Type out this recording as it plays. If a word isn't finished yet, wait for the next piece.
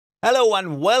Hello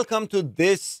and welcome to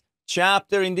this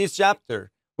chapter. In this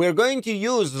chapter, we're going to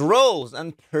use roles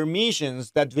and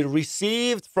permissions that we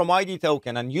received from ID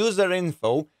token and user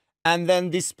info and then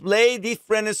display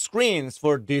different screens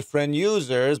for different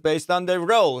users based on their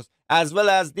roles, as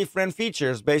well as different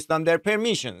features based on their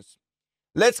permissions.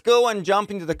 Let's go and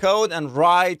jump into the code and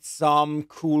write some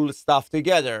cool stuff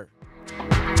together.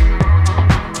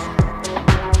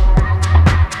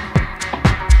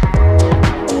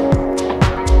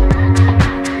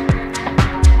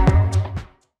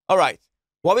 All right,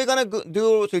 what we're going to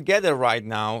do together right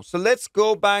now. So let's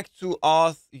go back to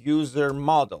auth user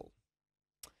model.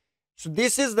 So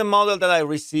this is the model that I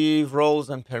receive roles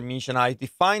and permission. I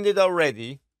defined it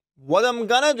already. What I'm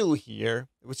going to do here,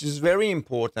 which is very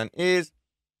important, is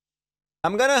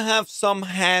I'm going to have some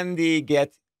handy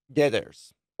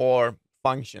getters or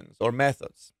functions or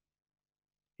methods.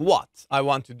 What I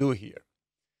want to do here.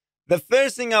 The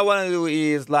first thing I want to do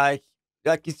is like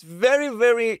it's very,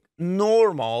 very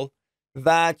normal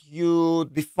that you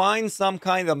define some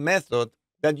kind of method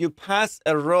that you pass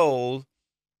a role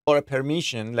or a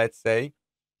permission, let's say,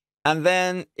 and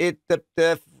then the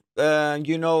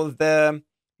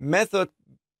method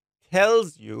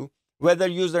tells you whether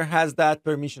user has that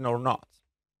permission or not.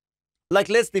 Like,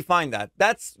 let's define that.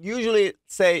 That's usually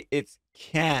say it's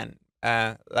can,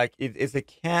 like it is a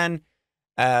can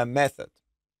method.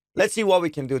 Let's see what we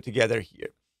can do together here.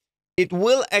 It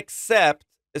will accept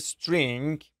a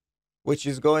string, which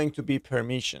is going to be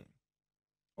permission.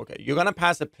 Okay, you're going to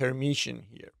pass a permission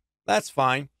here. That's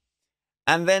fine.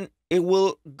 And then it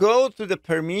will go to the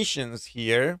permissions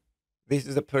here. This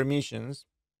is the permissions.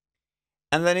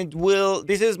 And then it will,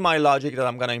 this is my logic that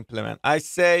I'm going to implement. I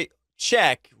say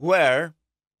check where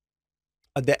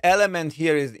the element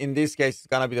here is, in this case, it's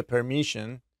going to be the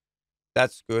permission.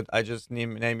 That's good. I just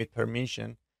name it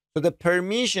permission. So the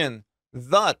permission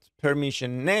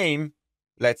name,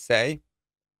 let's say,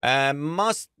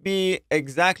 must be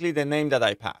exactly the name that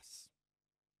I pass.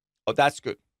 Oh, that's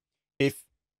good. If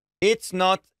it's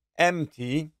not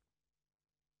empty,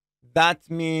 that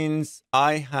means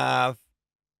I have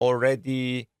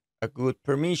already a good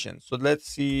permission. So let's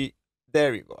see.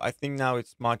 There you go. I think now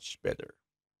it's much better.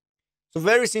 So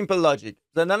very simple logic.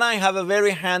 So then I have a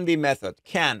very handy method,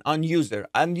 can, on user.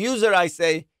 And user, I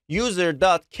say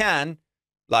user.can,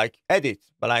 like edit,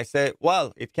 but I say,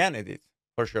 well, it can edit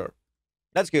for sure.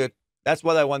 That's good. That's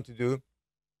what I want to do.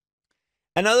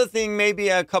 Another thing, maybe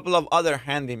a couple of other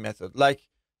handy methods, like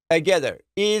a getter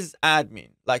is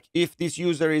admin, like if this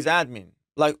user is admin,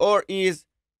 like, or is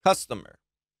customer.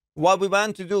 What we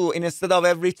want to do, instead of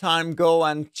every time go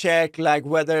and check like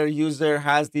whether user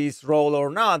has this role or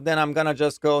not, then I'm gonna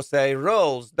just go say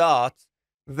roles dot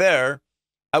there.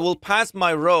 I will pass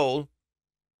my role.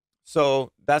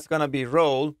 So that's going to be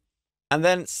role. And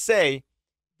then say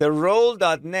the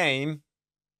role.name,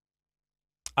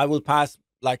 I will pass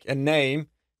like a name,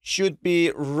 should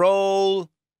be roles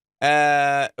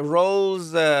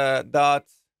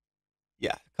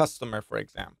customer, for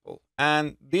example.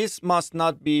 And this must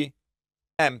not be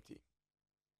empty.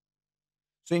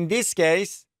 So in this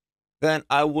case, then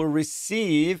I will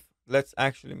receive, let's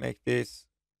actually make this,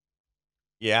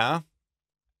 and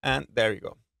there you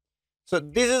go. So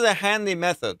this is a handy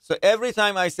method. So every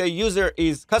time I say user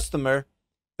is customer,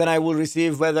 then I will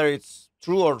receive whether it's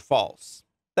true or false.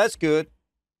 That's good.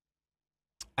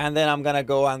 And then I'm going to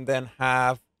go and then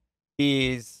have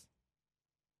is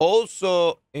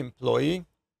also employee.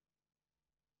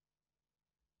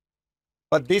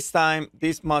 But this time,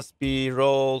 this must be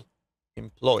role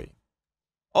employee.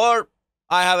 Or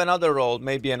I have another role,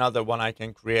 maybe another one I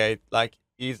can create, like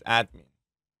is admin.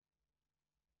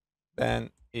 Then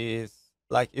is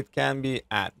like it can be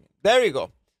admin. There you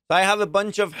go. So I have a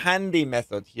bunch of handy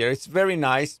method here. It's very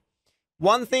nice.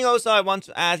 One thing also I want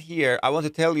to add here, I want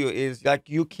to tell you is like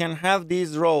you can have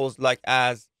these roles like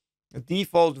as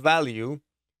default value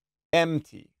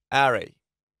empty array.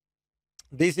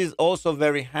 This is also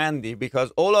very handy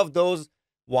because all of those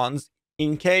ones,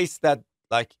 in case that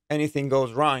like anything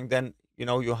goes wrong, then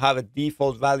you have a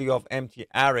default value of empty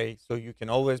array, so you can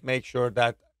always make sure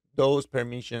that those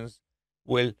permissions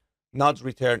will not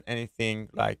return anything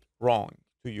like wrong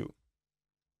to you.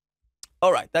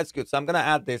 All right, that's good. So I'm going to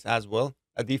add this as well,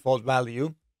 a default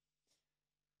value.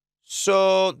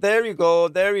 So there you go.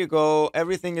 There you go.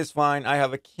 Everything is fine. I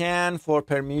have a can for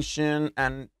permission,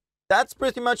 and that's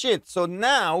pretty much it. So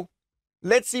now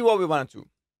let's see what we want to do.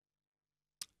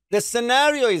 The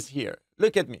scenario is here.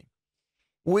 Look at me.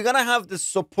 We're going to have the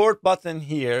support button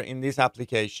here in this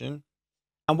application.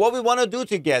 And what we want to do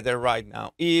together right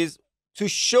now is to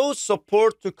show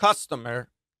support to customer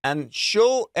and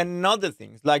show another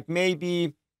thing, like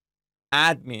maybe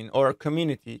admin or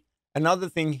community, another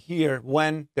thing here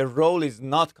when the role is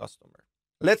not customer.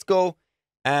 Let's go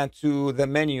to the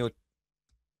menu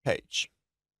page.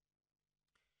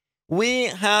 We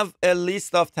have a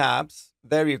list of tabs.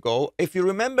 There you go. If you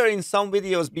remember in some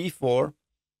videos before,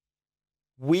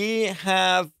 we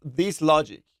have this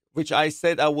logic, which I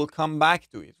said I will come back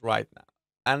to it right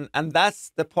now. And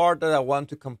that's the part that I want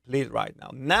to complete right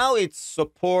now. Now it's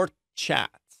support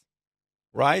chat,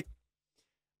 right?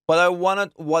 But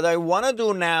what I want to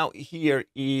do now here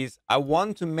is I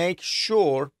want to make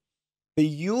sure the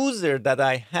user that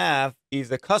I have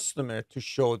is a customer to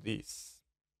show this.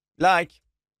 Like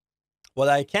what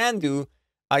I can do,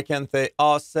 I can say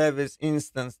auth service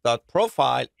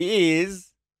instance.profile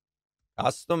is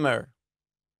customer.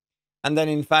 And then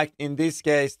in fact, in this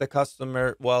case, the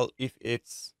customer, well, if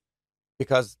it's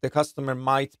because the customer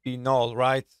might be null,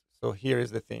 right? So here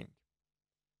is the thing.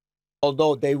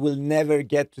 Although they will never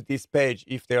get to this page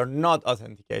if they are not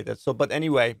authenticated. So, but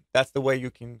anyway, that's the way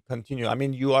you can continue. I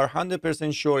mean, you are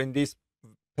 100% sure in this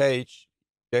page,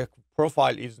 the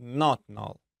profile is not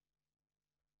null.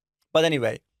 But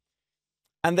anyway,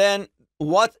 and then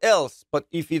what else? But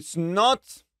if it's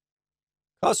not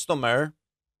customer,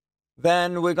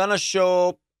 then we're going to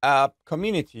show a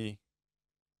community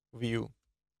view.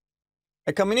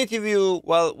 A community view,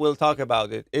 well, we'll talk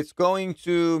about it. It's going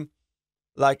to,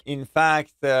 like, in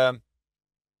fact, there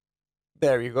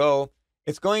you go.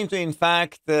 It's going to, in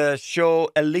fact, show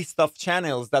a list of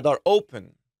channels that are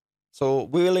open. So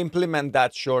we will implement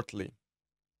that shortly.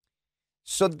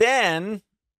 So then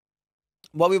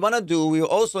what we want to do, we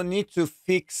also need to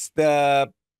fix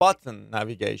the button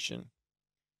navigation.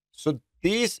 So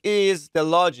this is the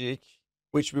logic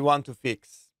which we want to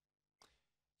fix.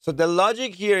 So the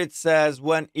logic here, it says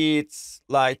when it's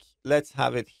like, let's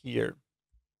have it here.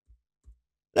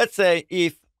 Let's say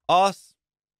if auth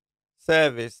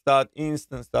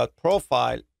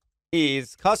service.instance.profile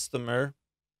is customer,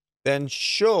 then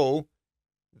show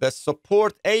the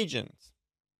support agent.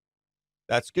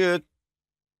 That's good.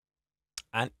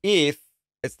 And if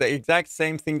it's the exact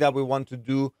same thing that we want to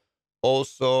do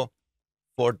also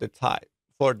for the title.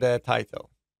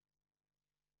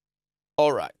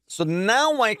 All right. So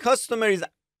now my customer is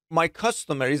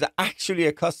actually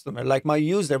a customer. Like my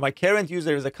user, my current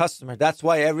user is a customer. That's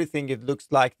why everything, it looks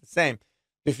like the same.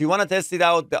 If you want to test it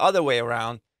out the other way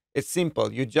around, it's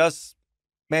simple. You just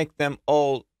make them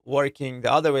all working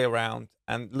the other way around.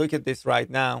 And look at this right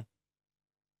now.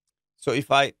 So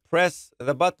if I press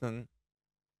the button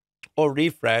or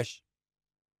refresh,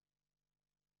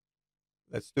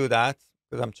 let's do that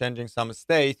because I'm changing some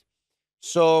state.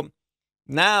 So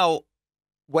now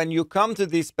when you come to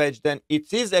this page, then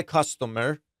it is a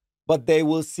customer, but they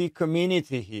will see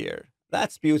community here.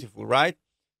 That's beautiful, right?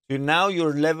 So now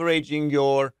you're leveraging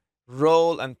your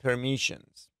role and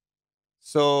permissions.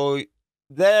 So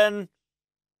then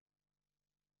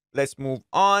let's move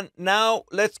on. Now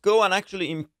let's go and actually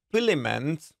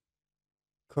implement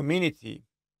community.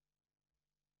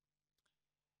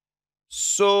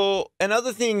 So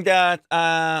another thing that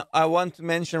I want to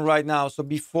mention right now, so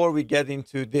before we get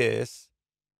into this,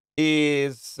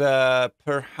 is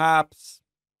perhaps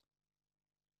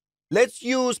let's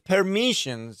use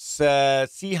permissions,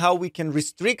 see how we can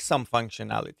restrict some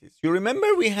functionalities. You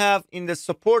remember we have in the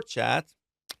support chat,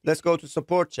 let's go to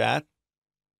support chat.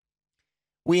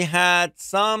 We had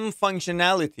some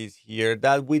functionalities here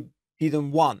that we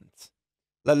didn't want.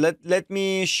 Let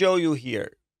me show you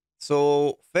here.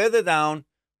 So further down,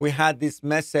 we had this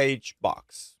message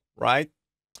box, right?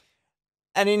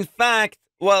 And in fact,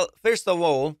 well, first of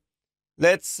all,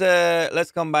 let's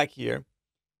come back here.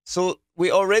 So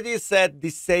we already said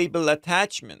disable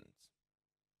attachment.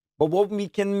 But what we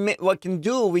can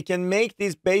do, we can make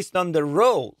this based on the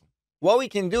role. What we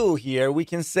can do here, we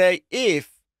can say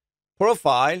if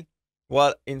profile,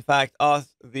 well, in fact, auth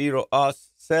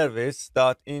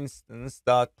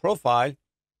service.instance.profile,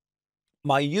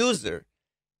 my user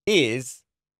is,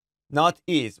 not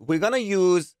is. We're going to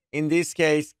use, in this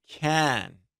case,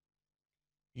 can.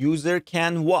 User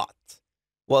can what?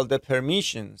 Well, the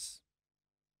permissions.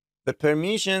 The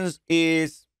permissions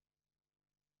is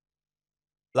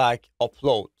like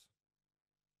upload,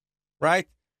 right?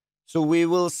 So we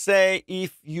will say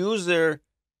if user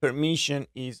permission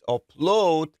is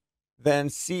upload, then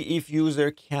see if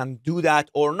user can do that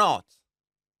or not.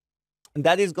 And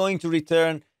that is going to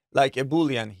return like a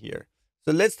Boolean here.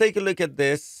 So let's take a look at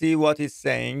this, see what it's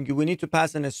saying. We need to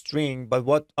pass in a string, but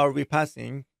what are we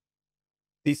passing?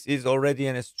 This is already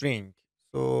in a string.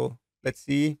 So let's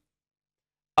see.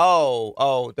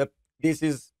 This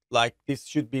is like this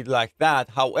should be like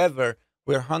that. However,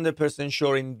 we're 100%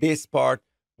 sure in this part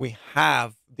we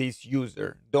have this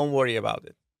user. Don't worry about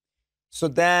it. So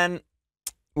then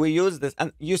we use this,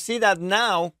 and you see that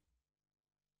now.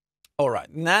 All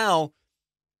right, now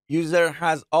user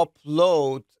has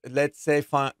upload, let's say,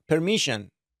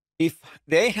 permission. If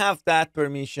they have that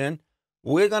permission,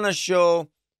 we're gonna show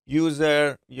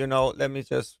user, let me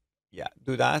just, yeah,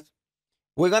 do that.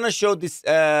 We're gonna show this,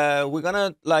 we're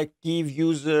gonna like give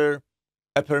user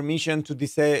a permission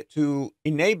to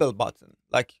enable button,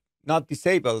 like not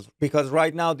disable, because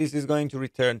right now this is going to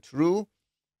return true.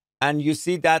 And you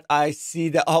see that I see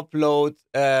the upload,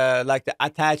 like the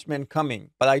attachment coming,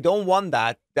 but I don't want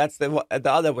that. That's the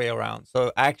other way around.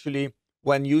 So actually,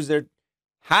 when user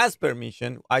has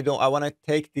permission, I want to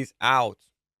take this out,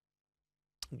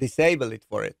 disable it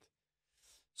for it.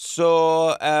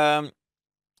 So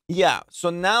yeah, so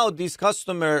now this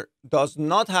customer does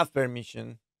not have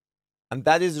permission, and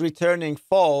that is returning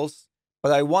false.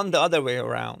 But I want the other way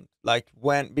around, like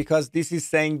because this is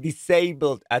saying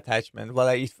disabled attachment. Well,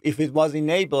 if it was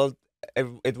enabled,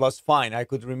 it was fine. I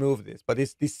could remove this, but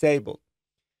it's disabled.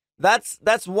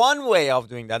 That's one way of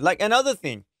doing that. Like another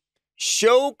thing,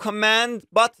 show command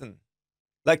button.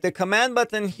 Like the command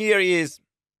button here is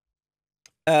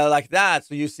like that.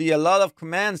 So you see a lot of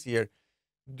commands here.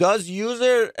 Does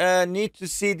user need to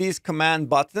see this command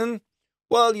button?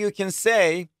 Well, you can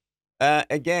say,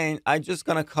 again, I'm just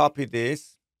going to copy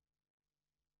this.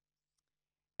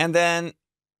 And then,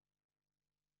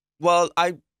 well,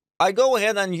 I go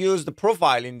ahead and use the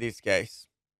profile in this case.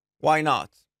 Why not?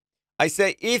 I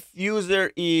say if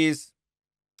user is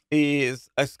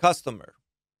a customer.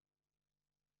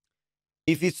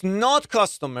 If it's not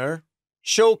customer,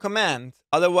 show command.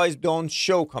 Otherwise, don't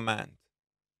show command.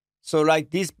 So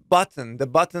like this button, the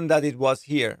button that it was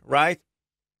here, right?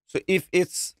 So if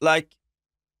it's like,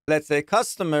 let's say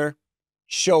customer,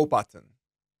 show button.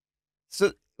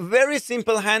 So very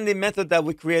simple, handy method that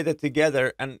we created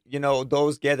together. And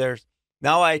those getters,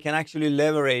 now I can actually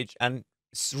leverage and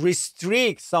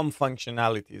restrict some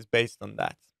functionalities based on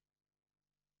that.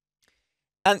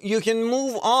 And you can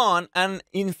move on. And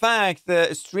in fact,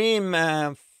 the stream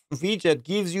widget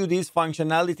gives you this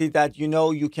functionality that,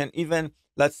 you can even,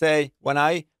 let's say when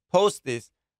I post this,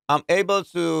 I'm able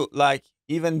to like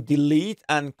even delete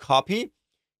and copy.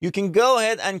 You can go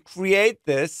ahead and create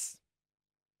this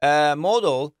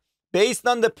model based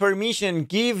on the permission,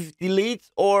 give, delete,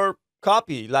 or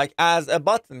copy, like as a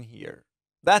button here.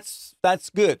 That's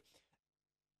good.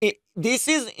 This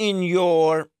is in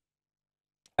your,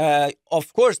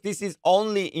 of course, this is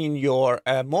only in your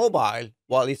mobile.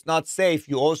 While it's not safe,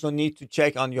 you also need to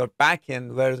check on your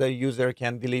backend whether the user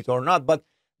can delete or not. But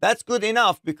that's good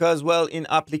enough because, well, in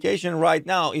application right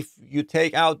now, if you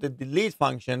take out the delete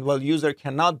function, well, user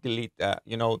cannot delete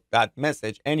that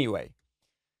message anyway.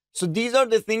 So these are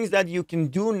the things that you can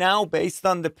do now based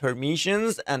on the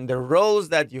permissions and the roles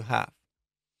that you have.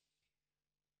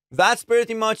 That's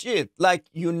pretty much it. Like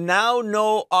you now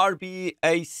know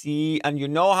RBAC and you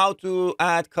know how to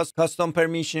add custom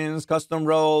permissions, custom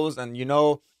roles, and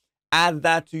add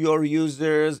that to your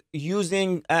users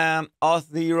using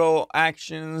Auth0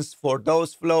 actions for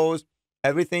those flows.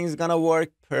 Everything's gonna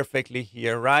work perfectly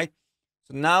here, right?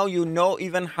 So now you know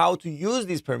even how to use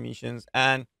these permissions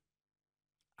and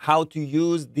how to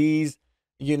use these,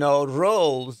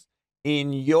 roles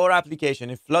in your application,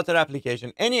 in Flutter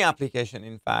application, any application,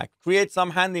 in fact. Create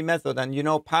some handy method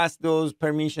and, pass those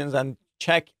permissions and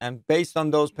check. And based on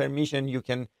those permissions, you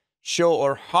can show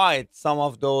or hide some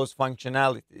of those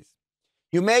functionalities.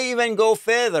 You may even go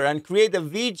further and create a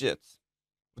widget.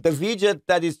 The widget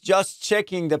that is just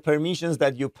checking the permissions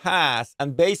that you pass.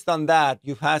 And based on that,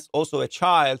 you pass also a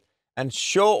child and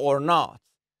show or not.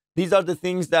 These are the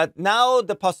things that now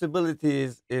the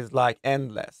possibilities is like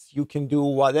endless. You can do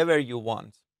whatever you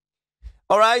want.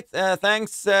 All right,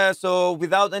 thanks. So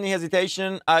without any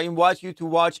hesitation, I invite you to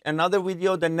watch another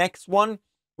video. The next one,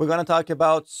 we're going to talk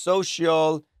about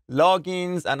social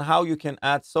logins and how you can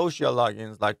add social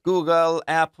logins like Google,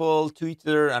 Apple,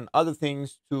 Twitter, and other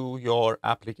things to your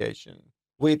application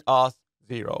with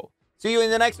Auth0. See you in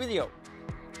the next video.